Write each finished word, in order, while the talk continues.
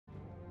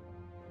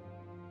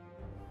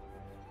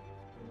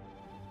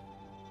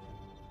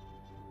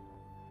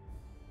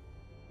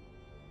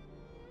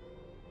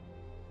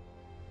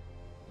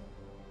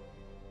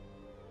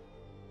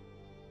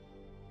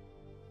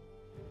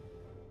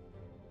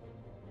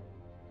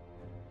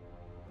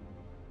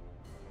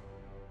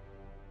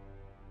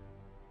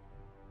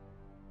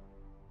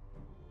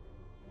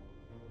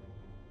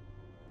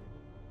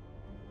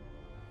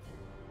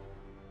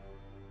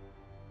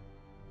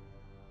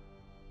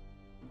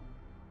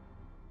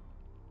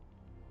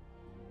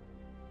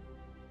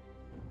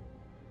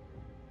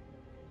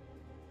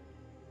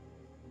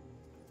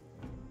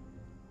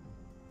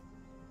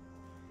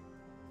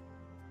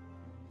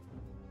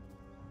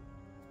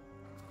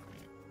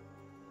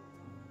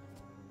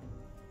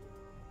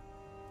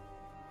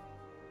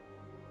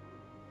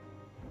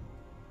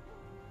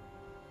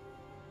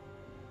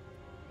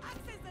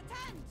Warriors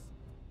attend!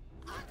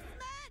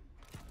 Axemen!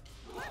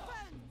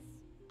 Weapons!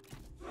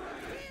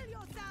 Heal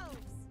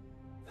yourselves!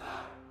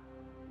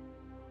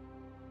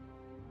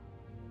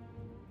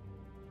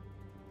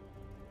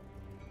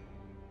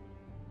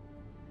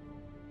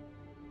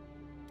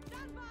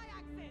 Stand by,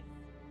 axes!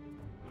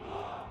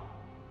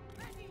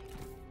 Ready!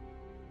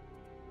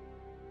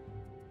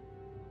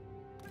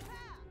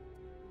 Prepare!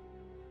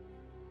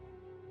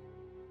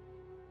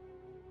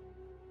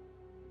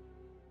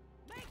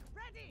 Make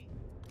ready!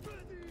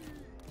 Ready!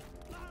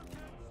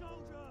 Mounted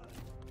soldiers!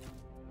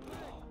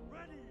 Make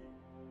ready!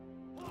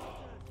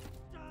 Horses,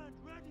 stand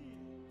ready!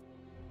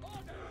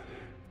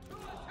 Orders! To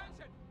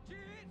attention!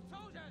 Cheer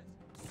soldiers!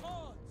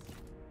 Swords!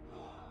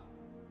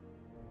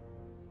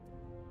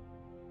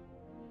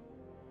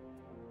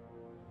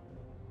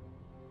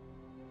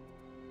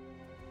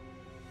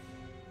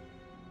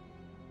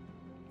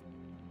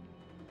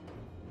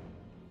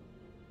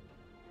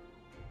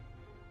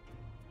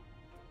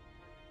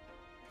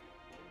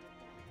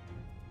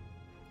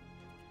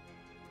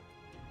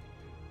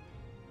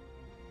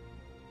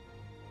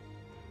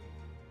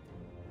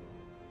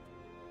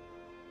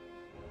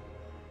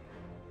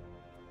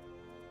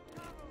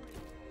 Cavalry,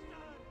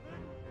 stand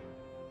ready!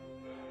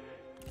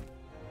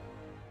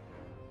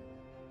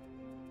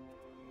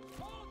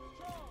 Hold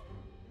strong!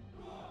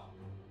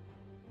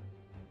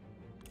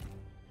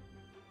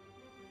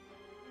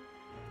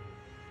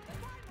 The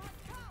time has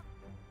come!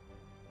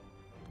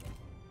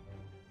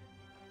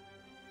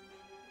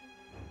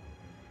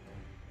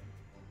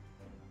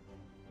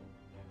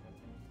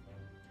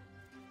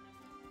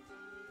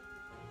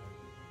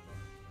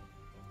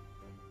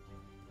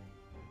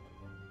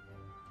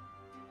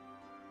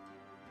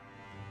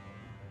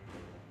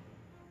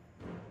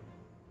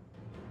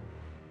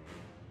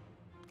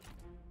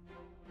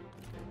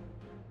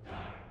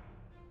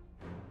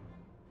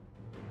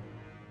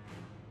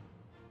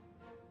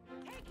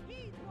 Take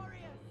heed,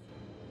 warriors!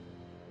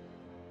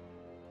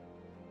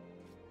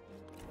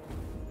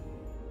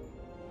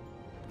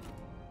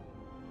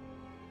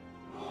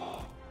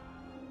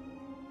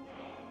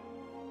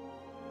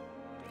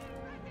 Be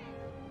ready!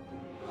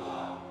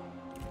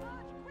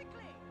 March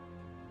quickly!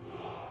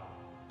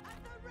 At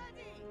the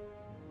ready!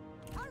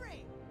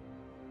 Hurry!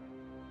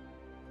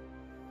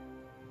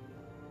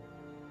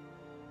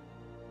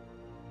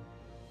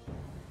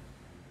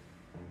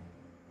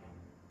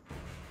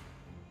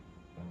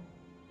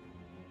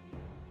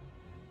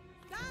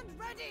 Stand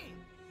ready!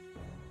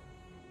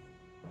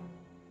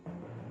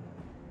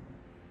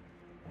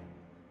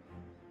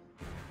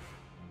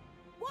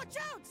 Watch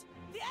out!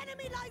 The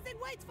enemy lies in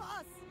wait for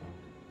us!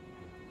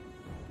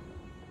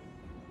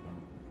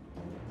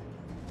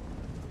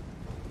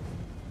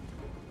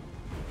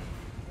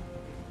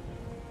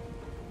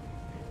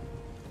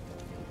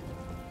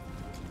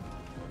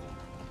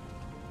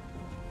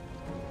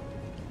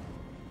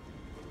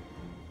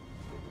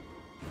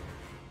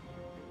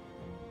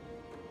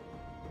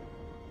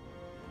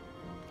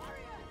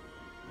 Warriors!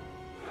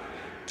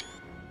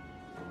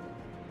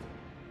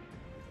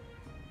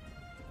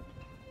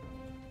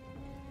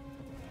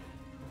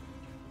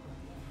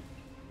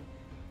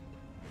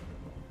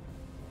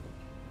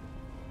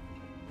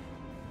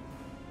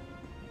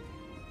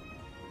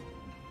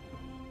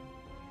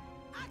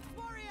 Axe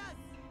warriors!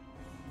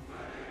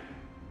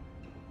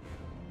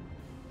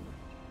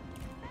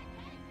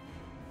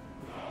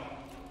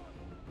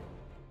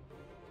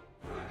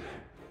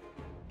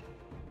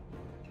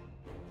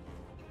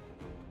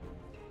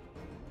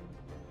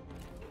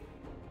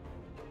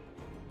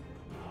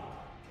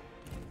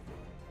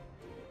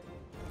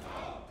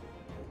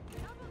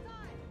 Double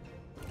time!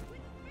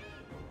 With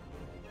speed!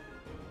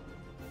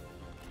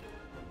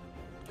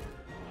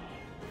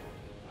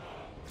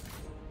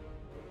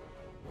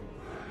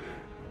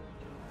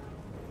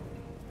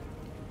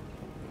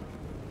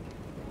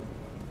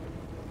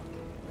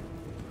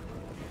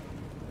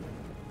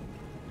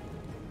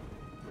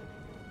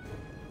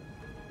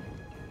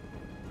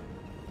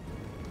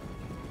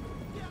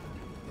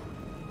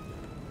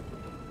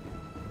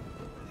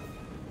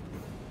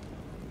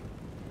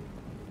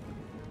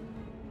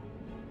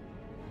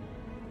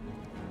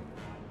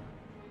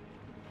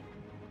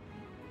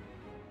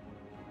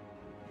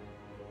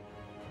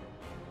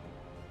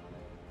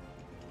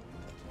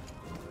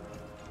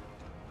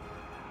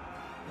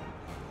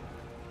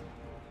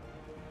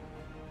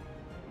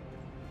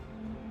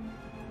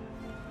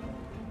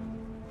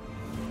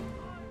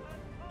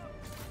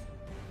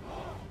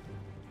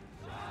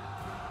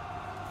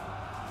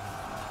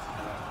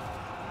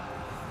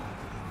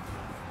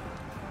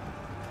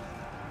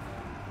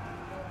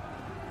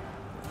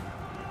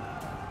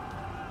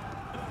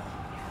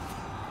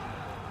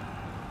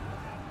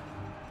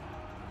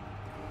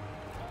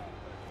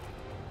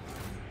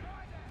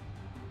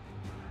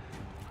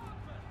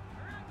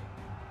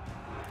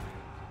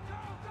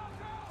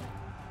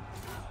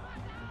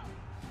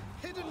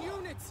 Hidden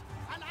units!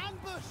 An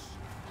ambush!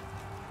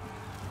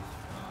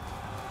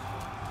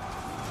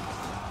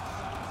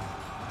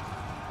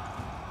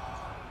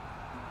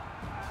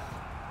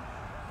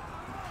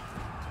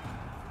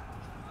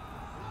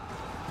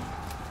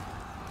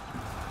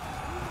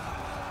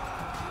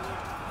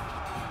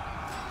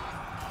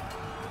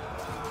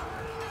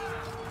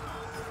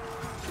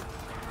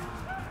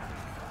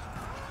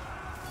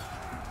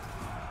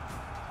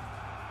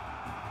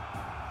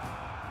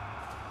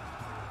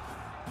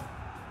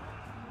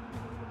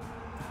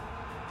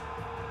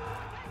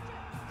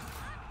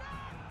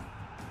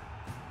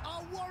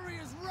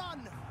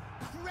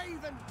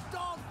 craven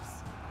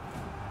dogs!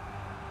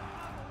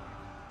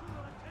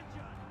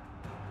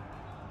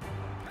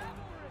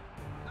 Cavalry!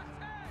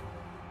 Attack!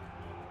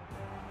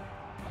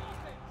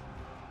 Horses!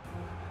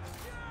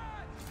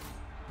 Charge!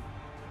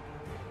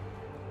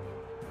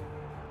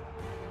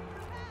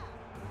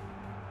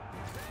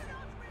 Do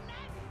not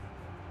relent!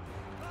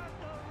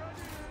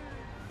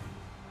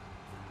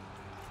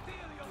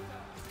 Steel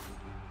yourself!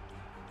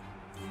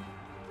 To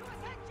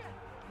attention!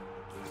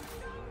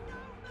 Show no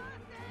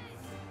mercy!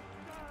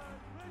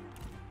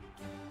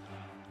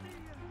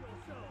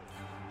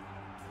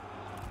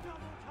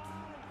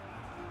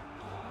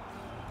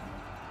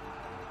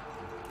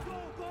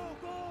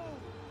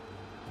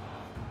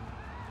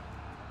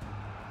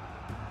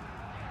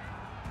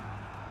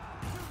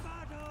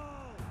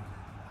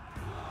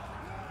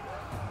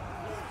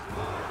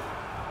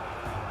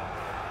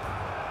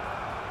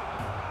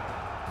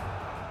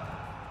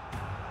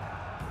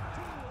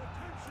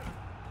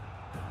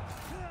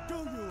 Do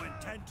you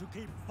intend to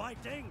keep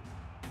fighting?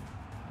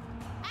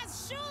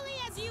 As surely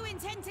as you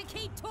intend to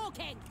keep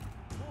talking!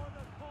 For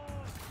the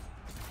cause!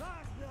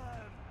 Back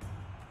them!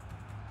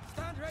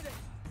 Stand ready!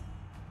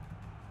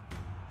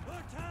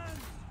 Attend!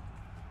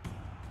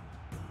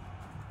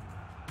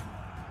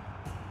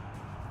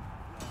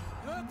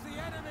 Look the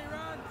enemy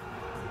run!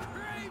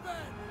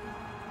 Craven!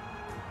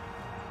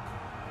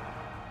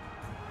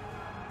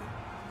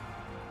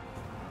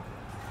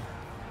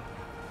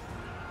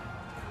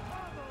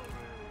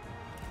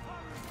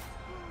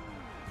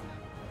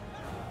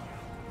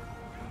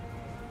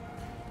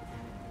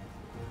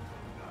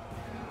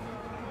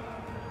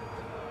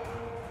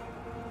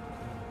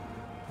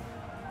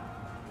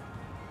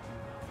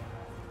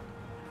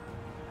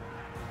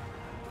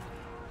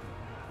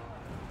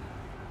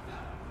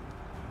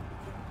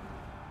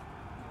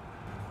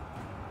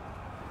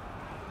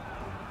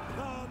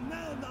 The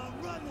men are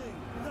running!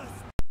 The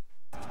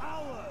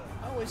tower!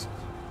 Oh, is it?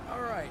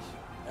 Alright.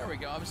 There we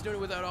go. I was doing it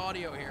without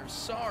audio here.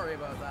 Sorry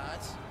about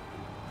that.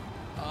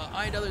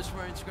 I and others from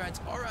our Instagrams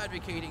are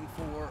advocating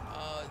for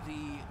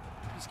the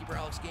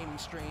Peacekeeperalex gaming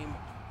stream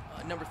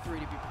number 3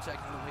 to be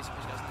protected in the ways of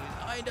guys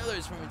needed. I and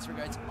others from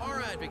Instagrams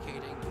are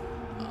advocating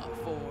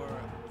for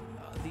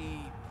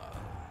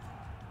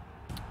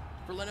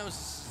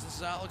Leno's. This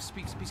is Alex,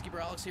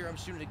 Peacekeeperalex here. I'm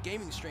just doing a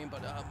gaming stream,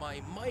 but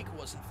my mic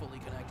wasn't fully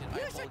connected.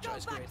 I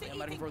apologize greatly. I'm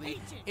waiting for the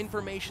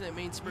information that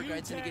main Spirit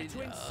Guides indicated to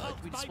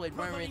be displayed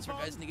by main Spirit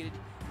Guides indicated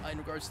in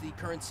regards to the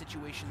current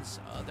situations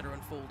that are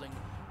unfolding.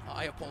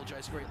 I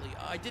apologize greatly.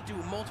 I did do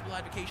multiple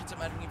advocations.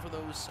 I'm advocating for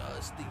those,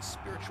 the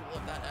spiritual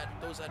of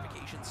those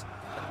advocations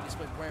that have been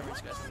displayed by main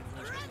Spirit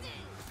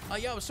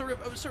Guides. Yeah, I was sort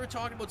of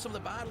talking about some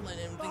of the battle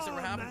and things that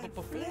were happening, but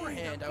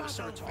beforehand, I was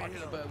sort of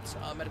talking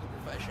about medical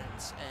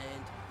professions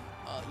and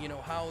you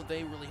know, how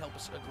they really help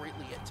us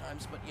greatly at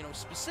times, but, you know,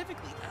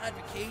 specifically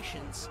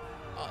advocations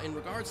in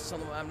regards to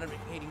some of them. I'm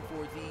advocating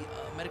for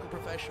the medical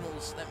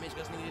professionals that Maze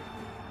Guys needed,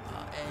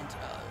 and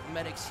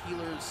medics,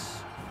 healers,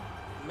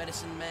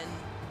 medicine men,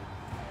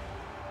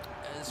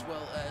 as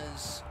well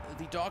as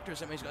the doctors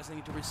that Maze Guys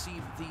needed to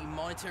receive the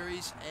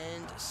monetaries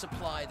and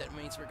supply that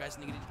Maze Guys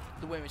needed,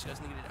 the way Maze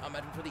Guys needed. I'm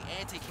advocating for the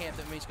anti-camp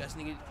that Maze Guys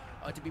needed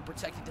to be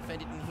protected,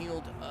 defended, and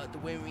healed the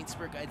way Main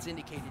Spirit Guides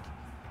indicated.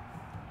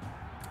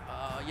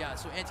 Yeah,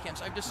 so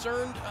anti-camps. I've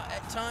discerned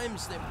at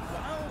times that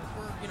while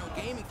we're, you know,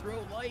 gaming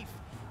throughout life,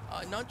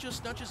 not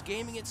just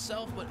gaming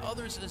itself, but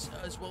others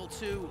as well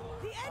too,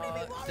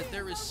 that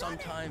there is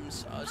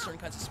sometimes certain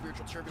kinds of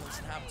spiritual turbulence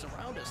that happens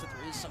around us. That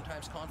there is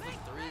sometimes conflict.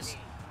 That there is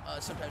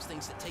sometimes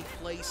things that take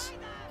place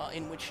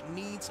in which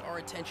needs our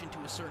attention to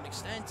a certain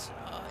extent,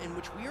 in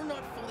which we are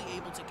not fully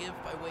able to give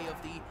by way of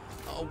the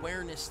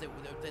awareness that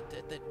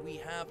we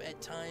have at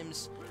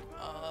times.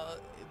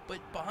 But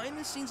behind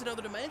the scenes and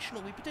other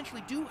dimensional, we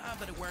potentially do have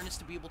that awareness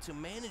to be able to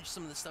manage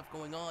some of the stuff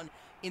going on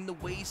in the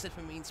ways that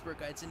Main Spirit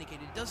Guides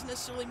indicated. It doesn't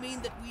necessarily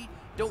mean that we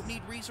don't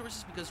need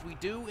resources, because we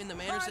do in the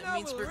manners that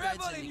Main Spirit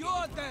Guides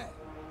indicated.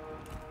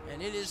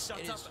 And it is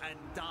and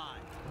die.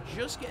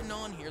 just getting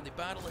on here. The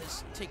battle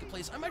has taken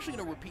place. I'm actually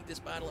going to repeat this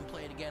battle and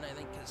play it again, I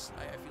think, because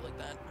I feel like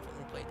that. I'm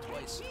going to play it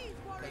twice,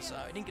 because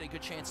I didn't get a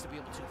good chance to be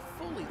able to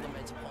fully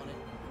lament upon it.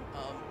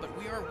 But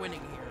we are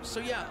winning here. So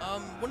yeah,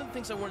 one of the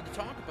things I wanted to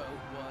talk about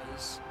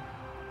was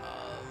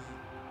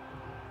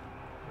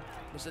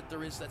that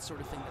there is that sort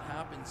of thing that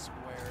happens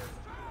where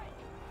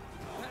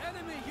The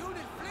enemy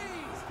unit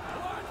flees!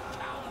 What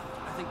coward!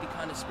 I think the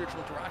kind of spiritual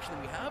interaction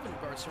that we have in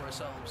regards to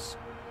ourselves,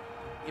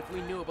 if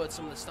we knew about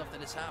some of the stuff that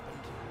has happened,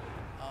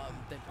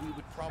 that we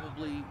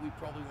probably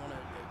want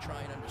to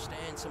try and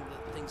understand some of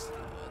the things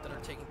that are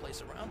taking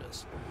place around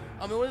us.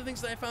 I mean, one of the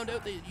things that I found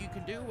out that you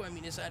can do, I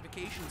mean, is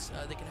advocations.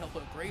 They can help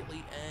out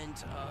greatly,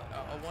 and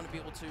I want to be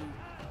able to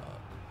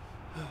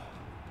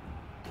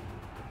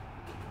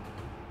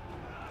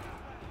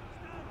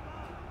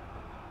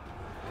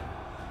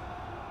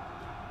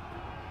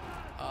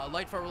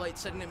Light Fire Light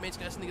setting that Maze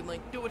Guys needed,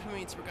 like, do it for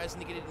Main Spirit Guys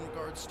needed in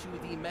regards to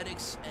the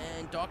medics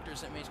and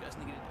doctors that Maze Guys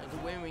needed, the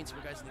way Main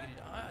Spirit Guys needed.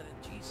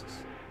 Jesus.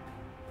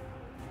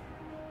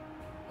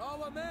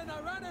 Our men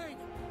are running!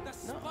 The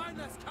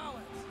spineless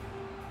cowards!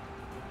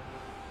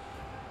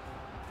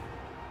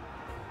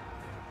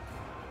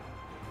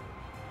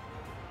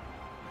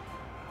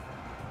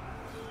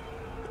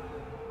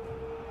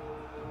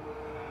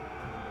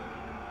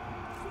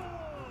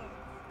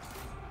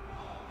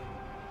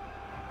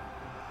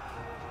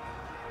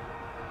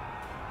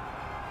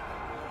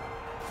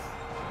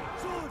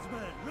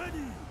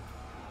 ready!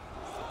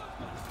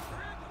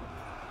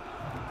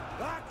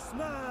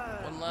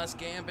 Axeman! One last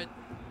gambit.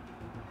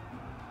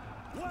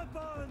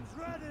 Weapons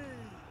ready!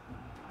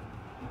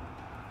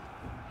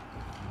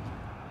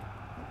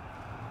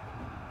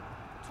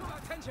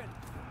 Attention!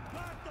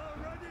 Battle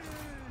ready!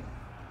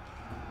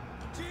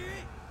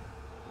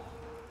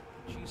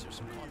 Jeez, there's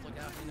some conflict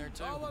happening there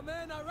too. Our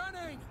men are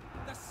running!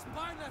 The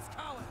spineless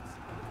cowards!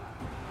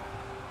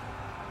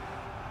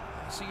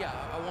 So yeah,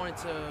 I wanted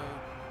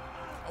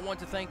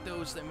to thank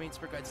those that made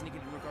Spirit Guides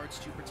Naked in regards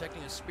to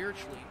protecting us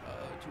spiritually.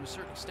 To a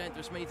certain extent,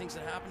 there's many things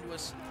that happen to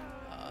us.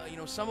 You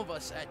know, some of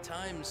us at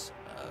times,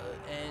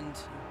 and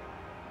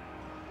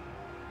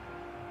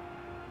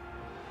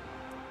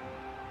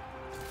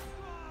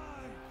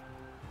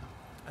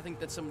I think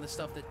that some of the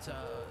stuff that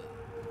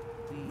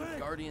the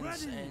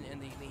Guardians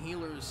and the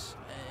healers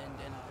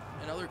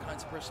and other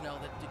kinds of personnel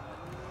that do,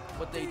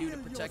 what they do to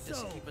protect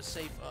us and keep us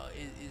safe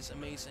is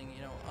amazing.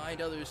 You know, I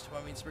and others,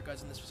 I mean, Spirit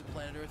Guides on this specific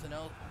planet Earth and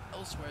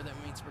elsewhere, that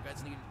means Spirit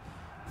Guides need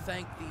to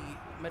thank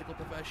the medical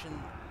profession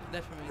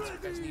that means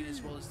Spirit Guides need,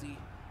 as well as the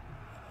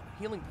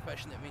healing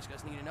profession that means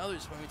Spirit Guides need, and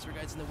others for Spirit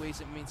Guides in the ways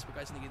that means Spirit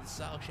Guides need. This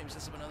is Alex James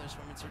Hislop and others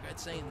for Spirit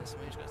Guides saying this.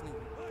 Spirit Guides need.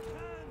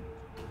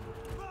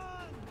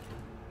 I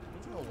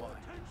don't know why.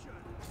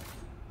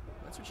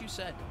 That's what you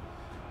said.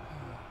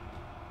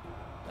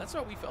 That's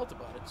how we felt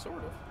about it,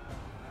 sort of.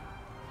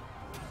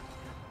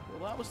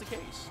 Well, that was the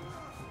case.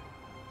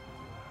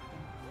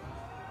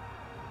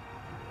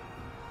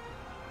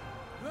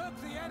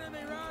 Look, the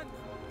enemy run!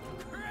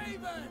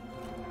 Craven!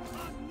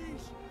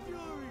 Unleash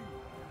fury!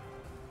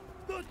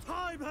 The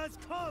time has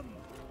come!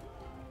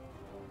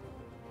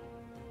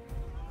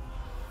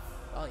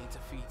 I'll eat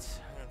defeat.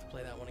 I'm gonna have to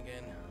play that one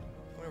again.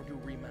 I'm gonna do a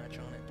rematch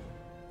on it.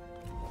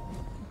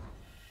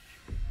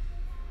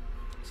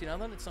 See, now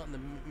that it's not in the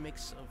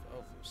mix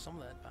of some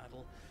of that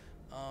battle,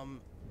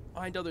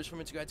 I and others from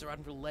Inter Guides are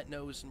out for let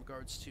knows in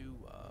regards to,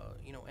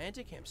 you know,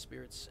 anti-camp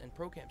spirits and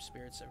pro-camp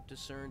spirits are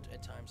discerned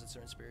at times that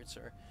certain spirits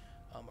are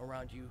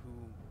around you who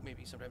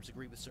maybe sometimes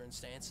agree with certain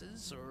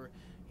stances, or,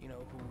 you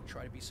know, who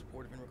try to be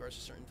supportive in regards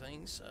to certain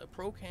things.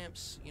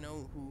 Pro-camps, you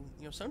know, who,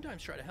 you know,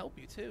 sometimes try to help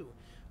you too.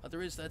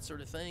 There is that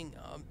sort of thing,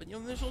 but, you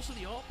know, there's also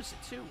the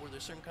opposite too, where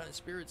there's certain kind of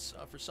spirits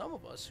for some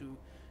of us who,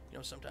 you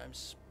know,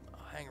 sometimes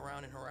hang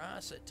around and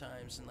harass at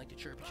times and like to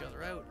chirp each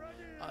other out,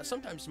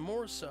 sometimes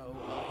more so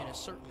in a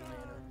certain manner.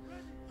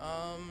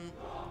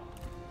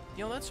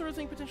 You know, that sort of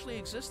thing potentially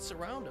exists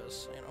around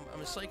us. You know,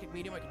 I'm a psychic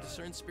medium. I can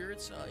discern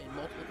spirits in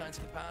multiple kinds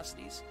of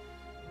capacities.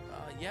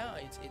 Yeah,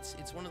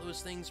 it's one of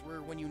those things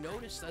where when you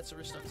notice that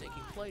sort of stuff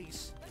taking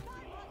place,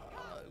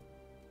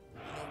 you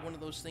know, one of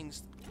those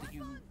things that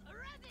you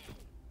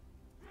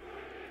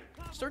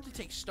start to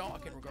take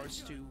stock in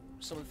regards to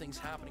some of the things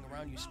happening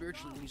around you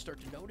spiritually when you start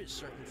to notice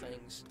certain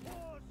things.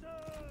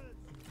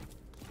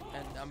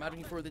 And I'm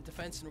advocating for the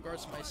defense in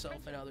regards to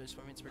myself and others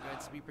from Spirit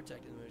Guides to be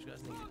protected when you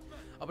guys need it.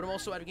 But I'm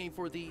also advocating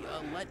for the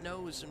let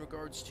knows in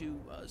regards to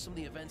some of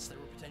the events that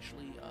were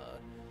potentially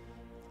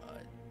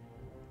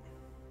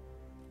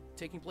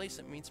taking place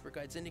that Spirit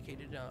Guides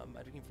indicated.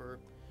 Advocating for,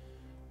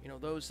 you know,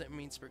 those that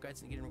Spirit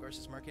Guides indicated in regards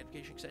to smart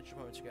application, etc.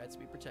 From Spirit Guides to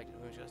be protected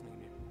when you guys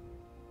need it.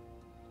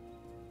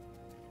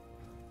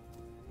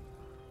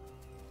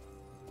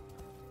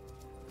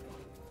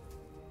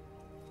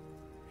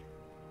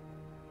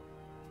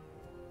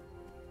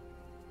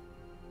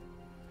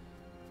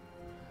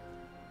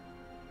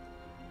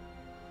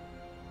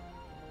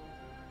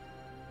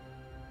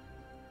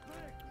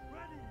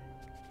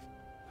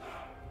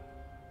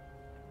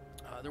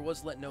 There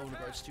was let know in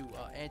regards to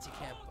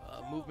anti-camp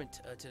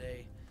movement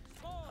today,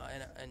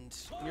 and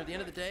near the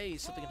end of the day,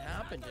 something had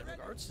happened in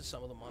regards to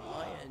some of them on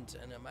my end,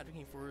 and I'm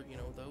advocating for, you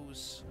know,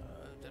 those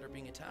that are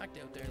being attacked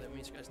out there that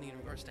Guides need in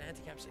regards to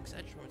anti-camps,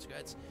 etc.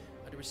 Guides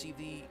to receive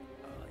the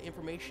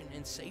information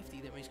and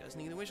safety that Guides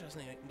need. The Guides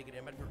need indicated.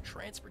 I'm advocating for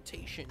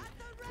transportation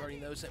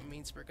regarding those that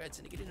Spirit Guides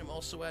indicated. I'm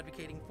also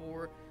advocating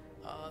for,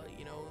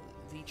 you know,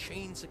 the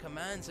chains of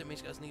commands that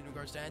Guides need in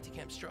regards to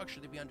anti-camp structure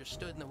to be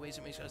understood in the ways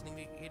that Guides need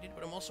indicated.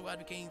 But I'm also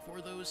advocating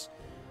for those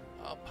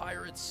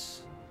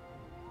pirates,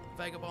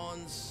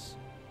 vagabonds,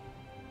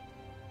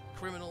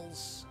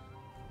 criminals,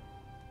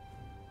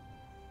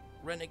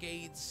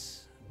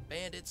 renegades,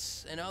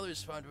 bandits, and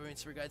others found by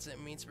Spirit Guides that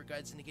Spirit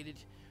Guides indicated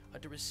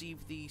to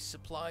receive the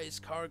supplies,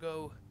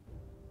 cargo,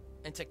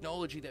 and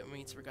technology that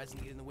Spirit Guides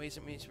needed in the ways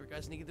that Spirit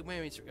Guides needed, the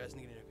way Spirit Guides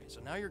needed. Okay,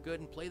 so now you're good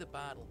and play the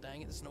battle.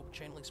 Dang it, this is an open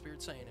channeling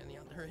spirit saying, and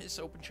yeah, there is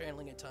open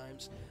channeling at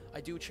times. I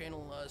do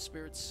channel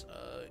spirits,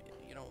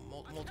 you know,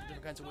 multiple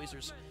different kinds of ways.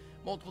 There's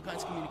multiple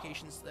kinds of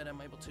communications that I'm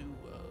able to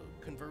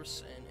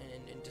converse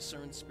and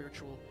discern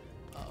spiritual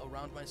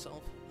around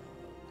myself.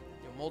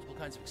 You know, multiple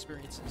kinds of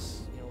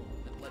experiences, you know,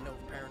 that let know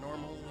the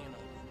paranormal, you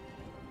know,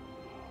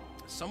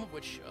 some of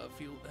which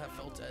have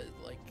felt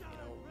like, you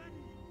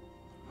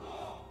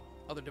know,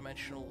 other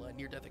dimensional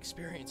near-death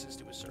experiences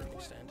to a certain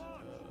extent.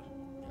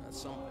 Yeah,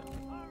 that's some of it.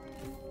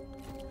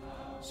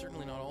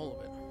 Certainly not all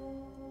of it.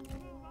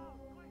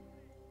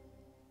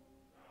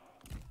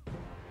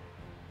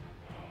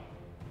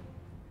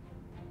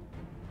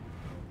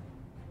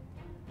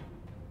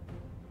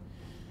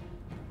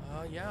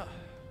 Yeah.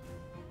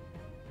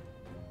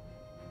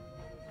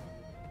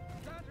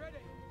 Stand ready.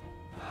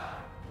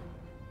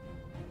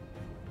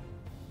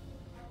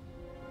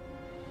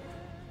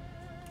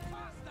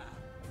 Faster.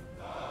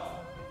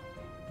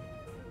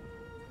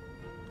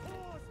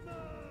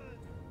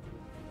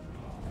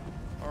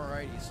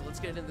 Alrighty, so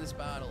let's get into this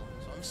battle.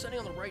 So I'm sending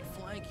on the right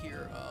flank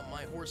here,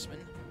 my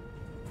horsemen.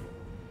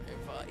 I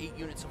have 8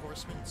 units of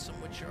horsemen, some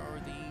which are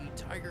the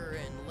Tiger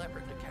and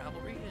Leopard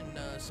cavalry,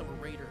 and some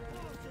are Raider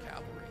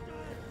cavalry.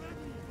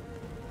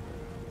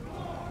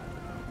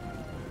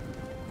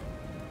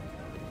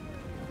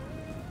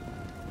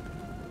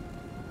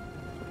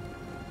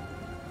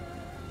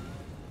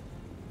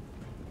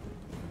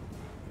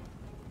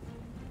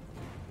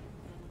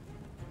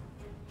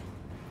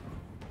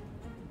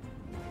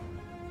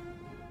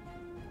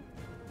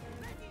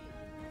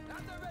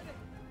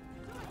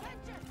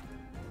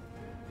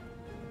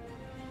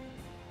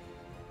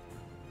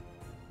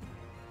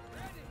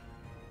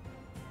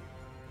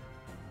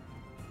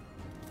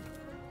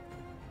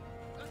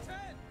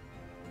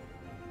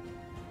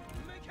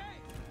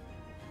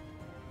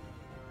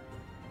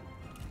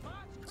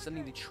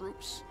 Sending the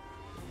troops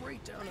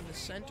right down in the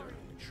center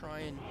and try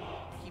and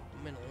keep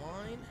them in a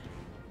line.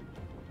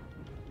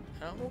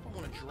 I don't know if I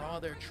want to draw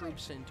their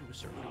troops into a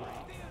certain degree.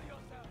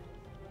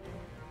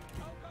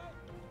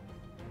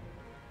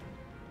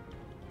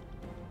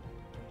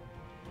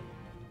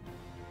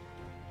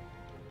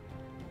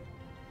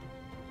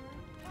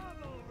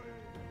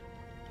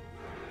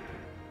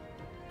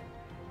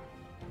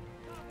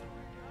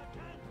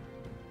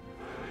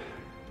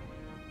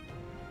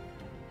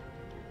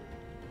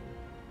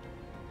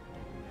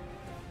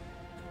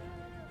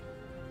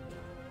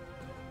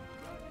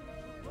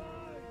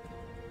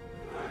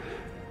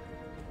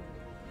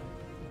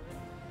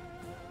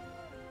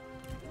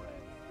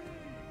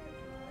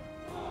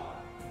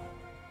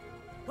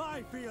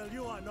 I feel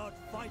you are not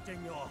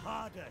fighting your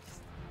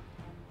hardest.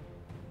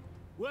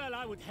 Well,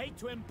 I would hate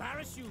to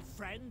embarrass you,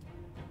 friend.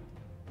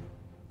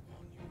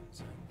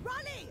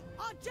 Rally!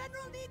 Our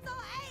general needs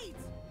our aid!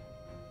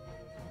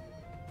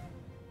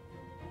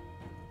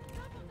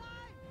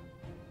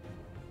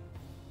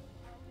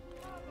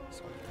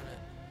 So I'm kind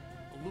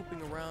of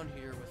looping around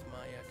here with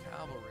my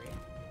cavalry.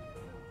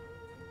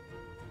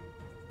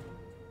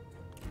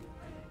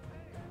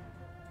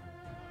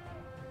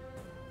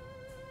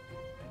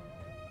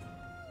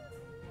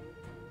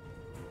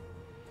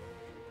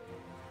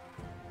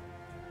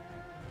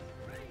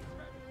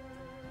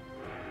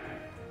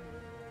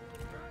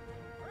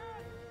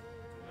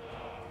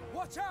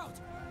 Watch out!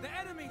 The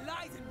enemy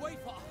lies in wait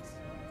for us!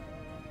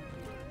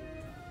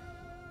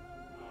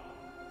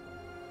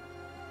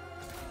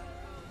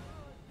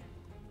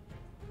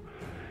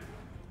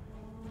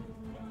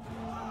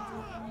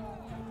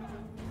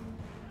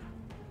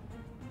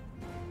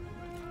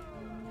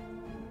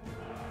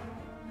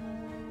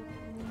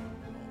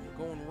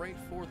 Going right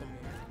for them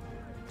here.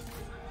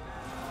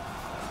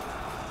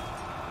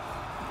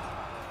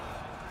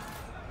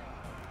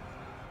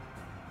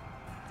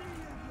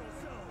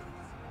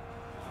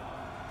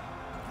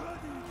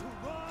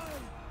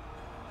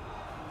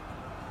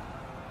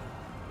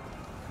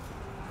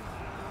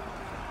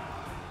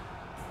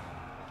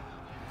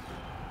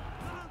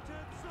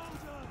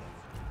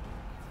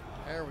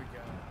 There we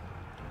go.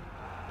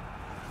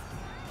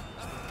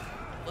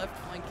 Left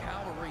flank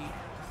cavalry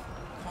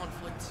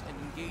conflict and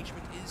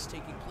engagement is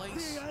taking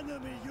place. The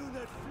enemy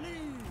unit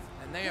flees!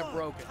 And they have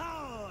broken.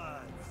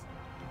 Cowards!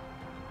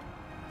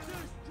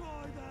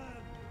 Destroy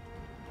them!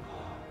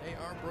 They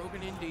are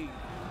broken indeed.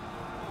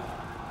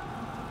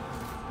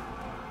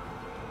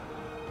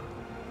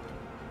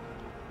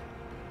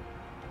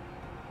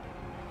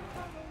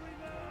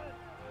 Cavalrymen!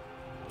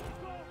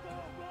 Go, go,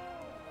 go!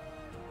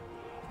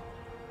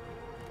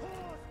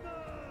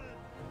 Horsemen!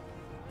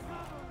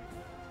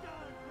 Cavalry,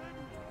 stand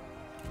ready!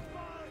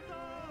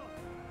 Fire!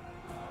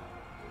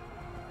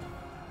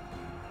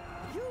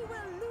 You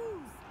will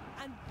lose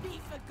and be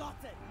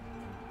forgotten!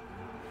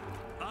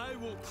 I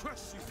will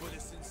crush you for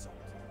this insult.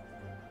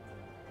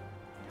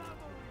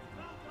 Cavalry,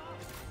 mount up!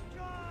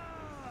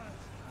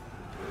 Charge!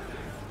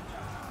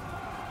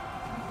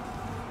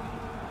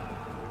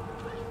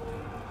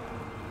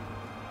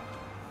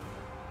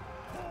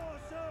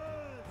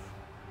 Horses!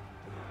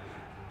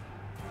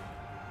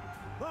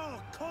 Our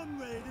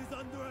comrade is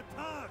under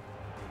attack!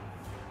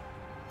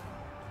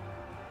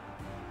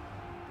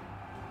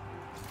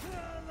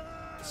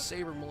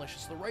 Saber militia.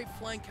 So the right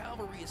flank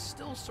cavalry is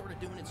still sort of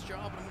doing its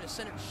job, but I'm going to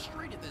send it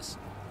straight at this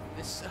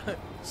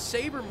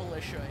Saber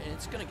militia, and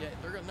it's going to get.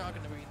 They're not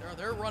going to be.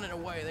 They're running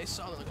away. They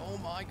saw. They're like, oh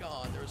my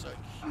God, there's a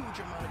huge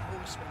amount of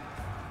horsemen,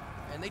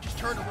 and they just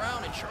turned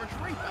around and charged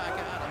right back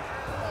at them.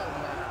 Oh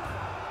man.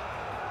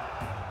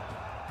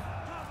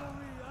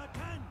 Cavalry,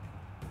 attend!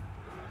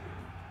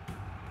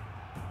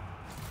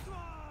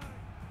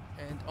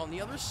 And on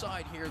the other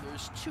side here,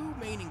 there's 2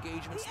 main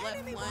engagements: The left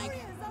enemy flank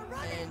warriors are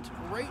running! and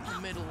right in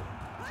the middle.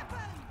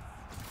 Weapons!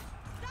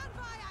 Stand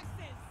by,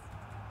 axes!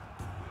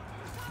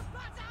 Stop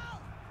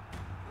battle!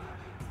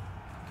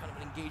 Kind of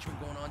an engagement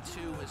going on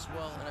too as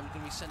well, and I'm going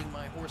to be sending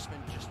my horsemen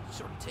just to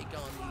sort of take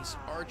on these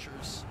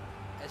archers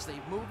as they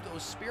move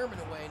those spearmen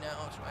away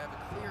now, so I have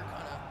a clear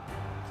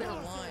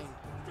line.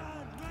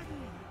 Stand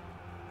ready!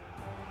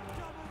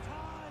 Double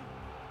time!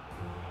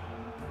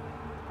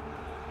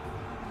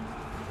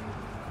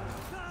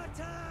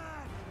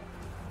 Attack!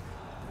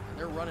 And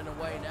they're running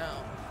away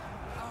now.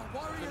 Our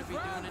Going warriors to be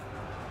doing it.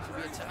 To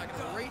be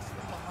attacking right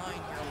from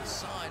behind here on the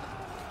side.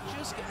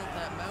 Just getting over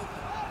that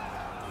mountain.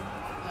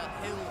 That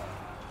hill.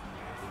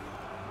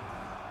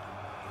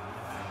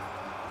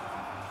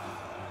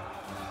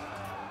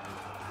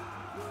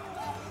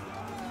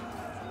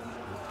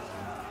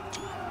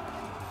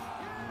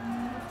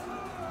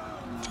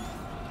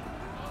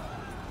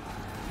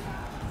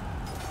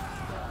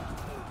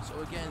 So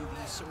again,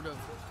 the sort of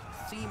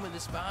theme of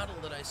this battle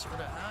that I sort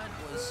of had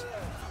was,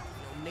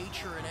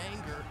 nature and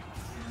anger.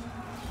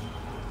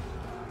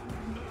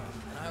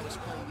 And I was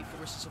playing the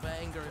forces of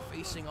anger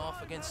facing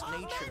off against Our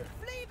men nature.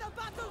 flee the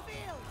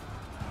battlefield!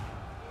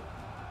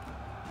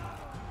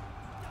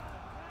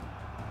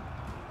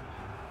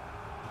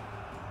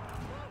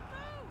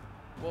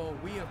 Whoa,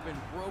 we have been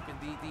broken.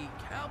 The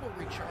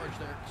cavalry charge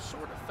there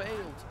sort of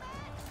failed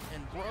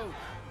and broke.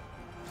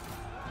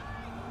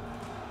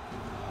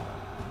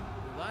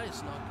 Well, that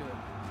is not good.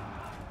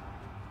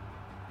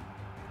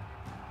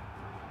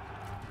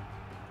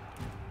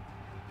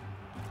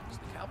 So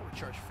the cavalry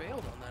charge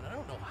failed on that. I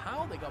don't know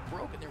how they got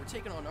broken. They were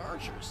taking on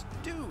archers.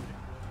 Dude!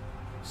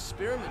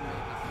 Spearmen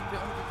maybe. I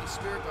don't think the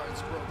spear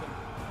guard's broken.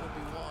 That would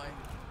be why.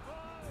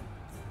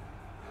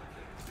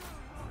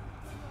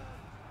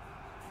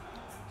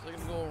 So they're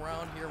going to go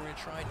around here. We're going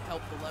to try and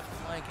help the left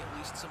flank, at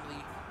least some of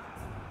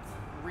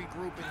the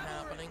regrouping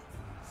happening.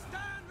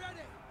 Stand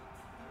ready!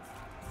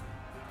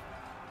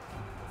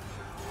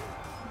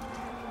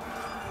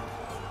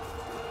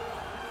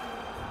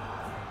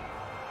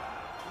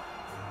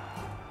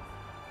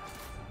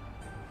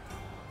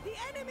 The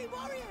enemy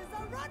warriors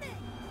are running!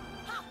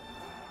 Ha!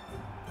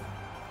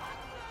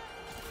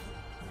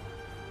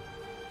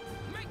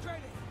 Make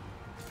ready!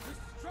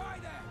 Destroy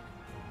them!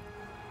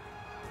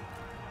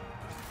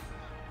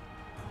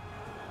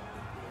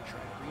 We're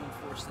trying to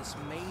reinforce this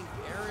main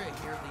area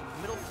here.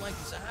 The middle flank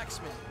is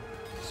Axemen.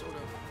 Sort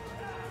of.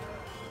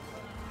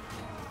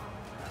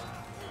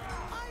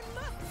 I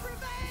must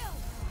prevail!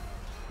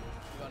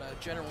 We've got a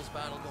general's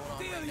battle going on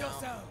Feel right now.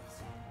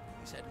 yourselves!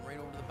 He's heading right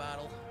over to the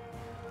battle.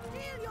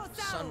 Feel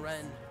yourselves! Sun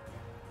Ren.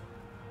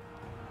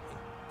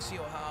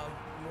 Xiao Hao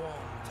Yuan.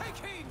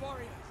 Take heed,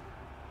 warriors!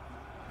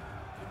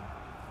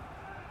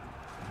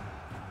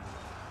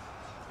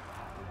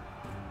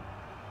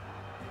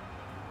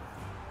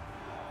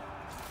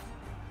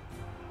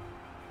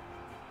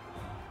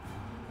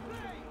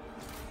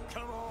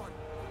 Come on.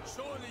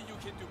 Surely you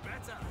can do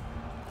better.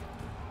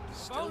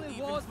 Still Only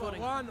even wars were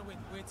footing. won with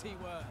witty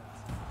words.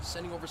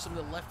 Sending over some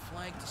of the left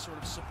flank to sort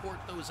of support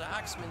those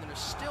axemen that are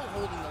still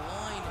holding the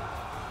line.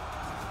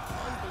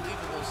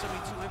 Unbelievable,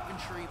 72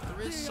 infantry.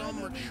 There is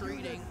some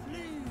retreating,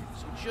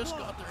 so just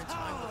got there in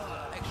time with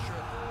the extra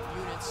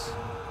units.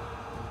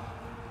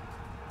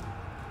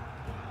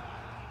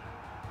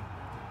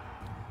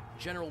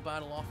 General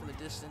battle off in the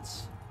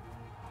distance.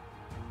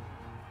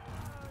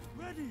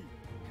 Ready!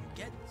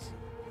 Get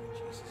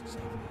Jesus,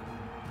 Xavier.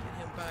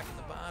 Get him back in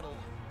the battle.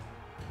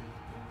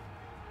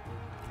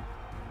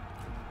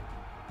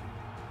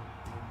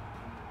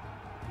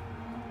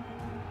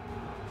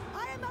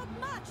 I am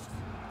outmatched!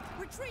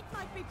 Retreat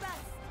might be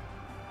best!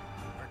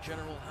 Our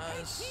general Take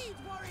has heed,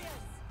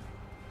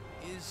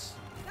 warriors! is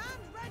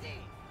Stand ready!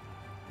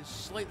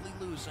 slightly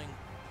losing,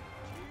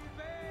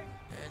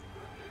 and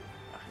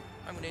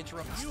I'm going to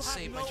interrupt this You to have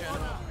save no my general.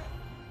 honor.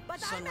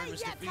 But Sun I Ren may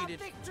was yet defeated.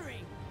 have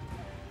victory!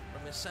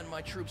 I'm going to send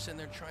my troops in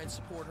there to try and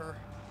support her.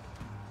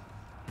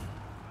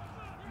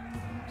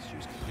 She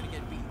was going to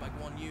get beaten by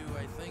Guan Yu,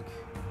 I think.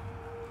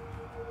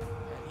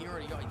 And he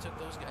already took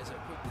those guys out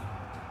quickly.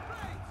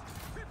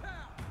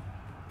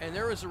 And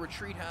there is a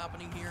retreat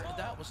happening here.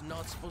 That was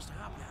not supposed to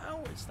happen.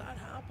 How is that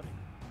happening?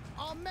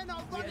 Our men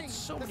are We running! had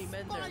so the many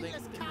men there. They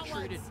spineless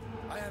retreated. cowards!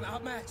 I am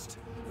outmatched.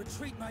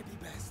 Retreat might be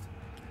best.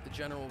 The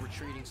general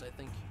retreatings, I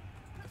think,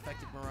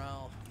 affected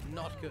morale.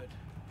 Not good.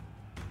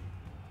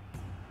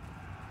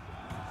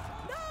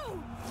 No!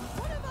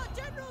 One of our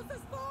generals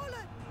has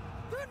fallen!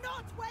 Do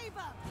not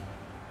waver!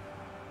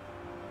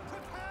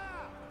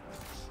 Prepare!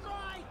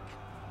 Strike!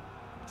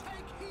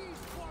 Take heed,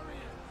 warriors!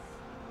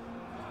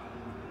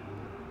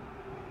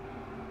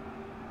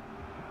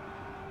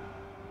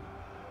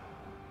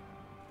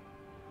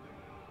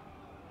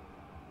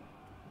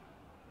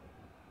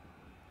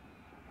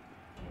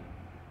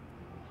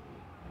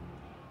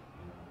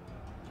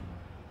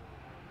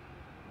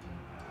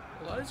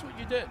 Well, that is what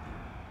you did.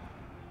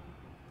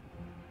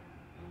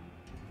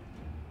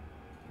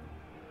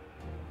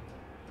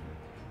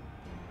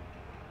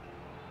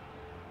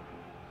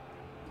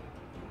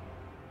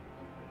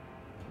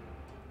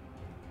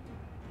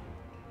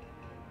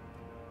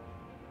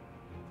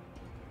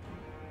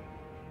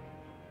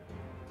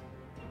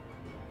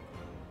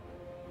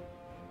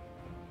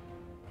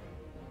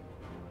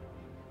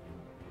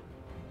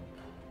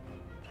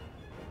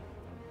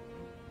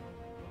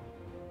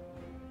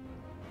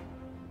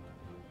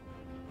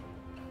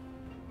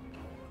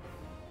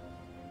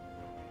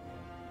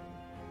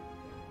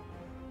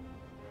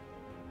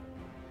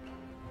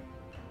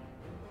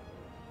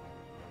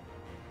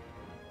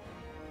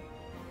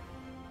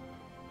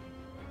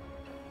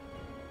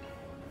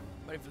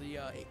 Ready for the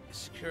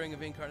securing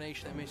of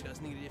incarnation that makes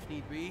guys needed if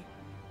need be.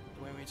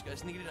 The way it makes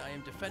guys needed, I am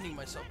defending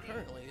myself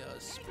currently.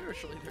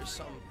 Spiritually, there's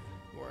some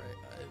where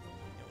you know,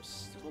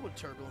 there's a little bit of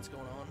turbulence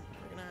going on.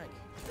 Friggin' heck.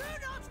 Do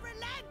not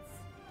relent!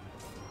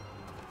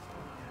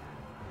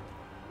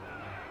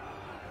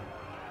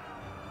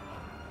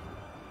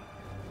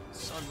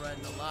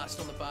 Sunred, the last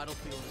on the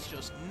battlefield, is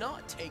just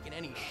not taking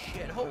any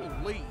shit.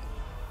 Holy.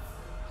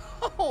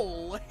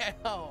 Holy.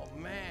 Oh,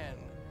 man.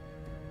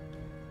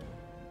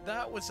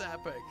 That was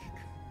epic.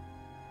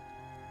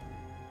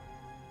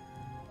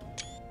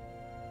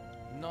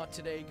 Not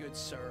today, good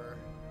sir.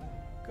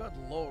 Good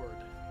lord.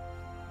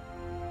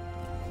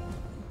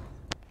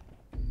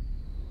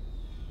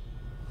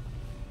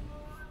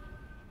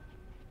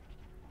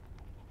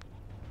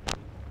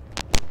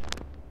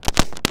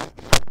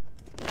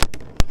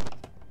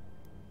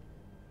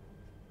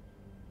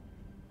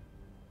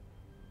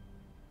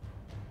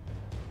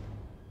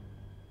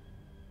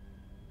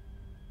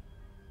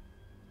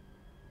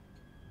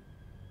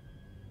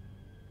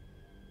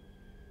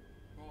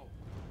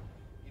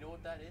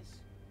 That is?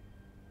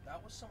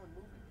 That was someone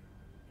moving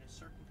in a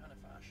certain kind of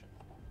fashion.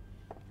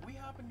 We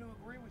happen to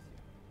agree with you.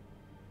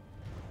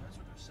 That's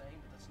what they're saying,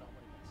 but that's not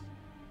what it is.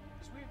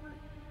 Because we agree.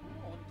 We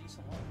all live a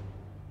decent life.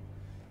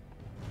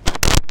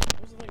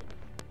 What was the thing?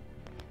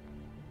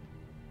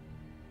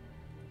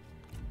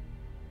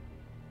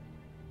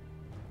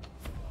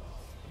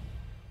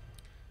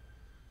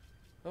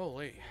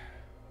 Holy.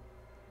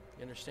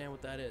 You understand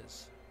what that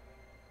is?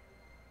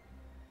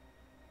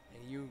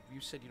 And you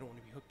said you don't want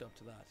to be hooked up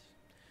to that.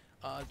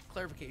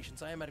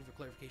 Clarifications. I am adding for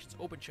clarifications.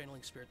 Open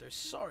channeling spirit there.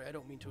 Sorry, I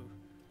don't mean to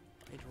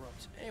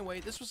interrupt.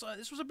 Anyway, this was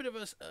a bit of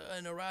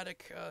an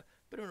erratic,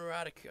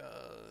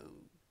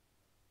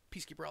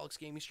 Peacekeeper Alex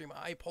gaming stream.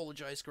 I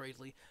apologize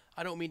greatly.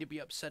 I don't mean to be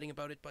upsetting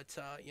about it, but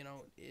you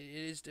know, it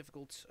is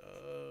difficult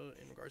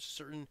in regards to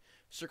certain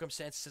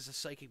circumstances as a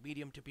psychic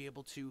medium to be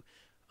able to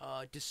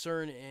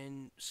discern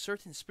in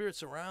certain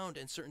spirits around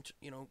and certain,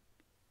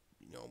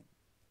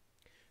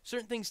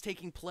 certain things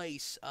taking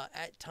place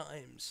at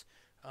times.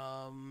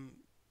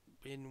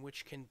 In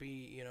which can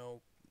be, you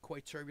know,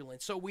 quite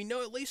turbulent. So we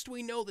know, at least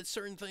we know that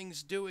certain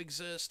things do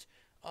exist.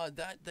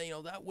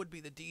 That would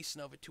be the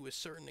decent of it to a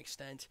certain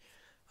extent.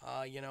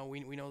 You know,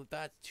 we know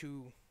that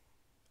to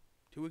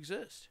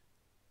exist.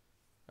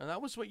 And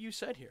that was what you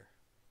said here.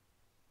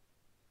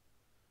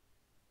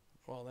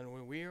 Well,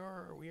 then we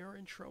are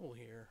in trouble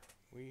here.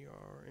 We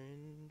are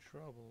in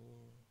trouble.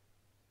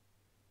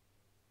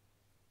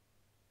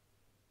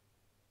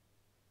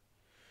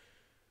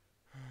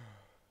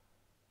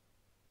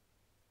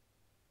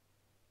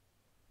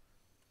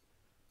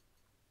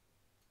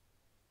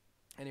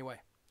 Anyway,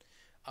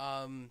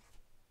 I'm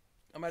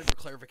out for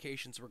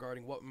clarifications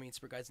regarding what main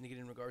spirit guides needed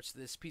in regards to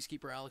this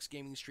Peacekeeper Alex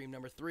gaming stream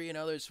number 3 and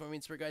others for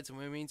main spirit guides and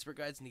what main spirit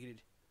guides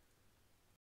needed.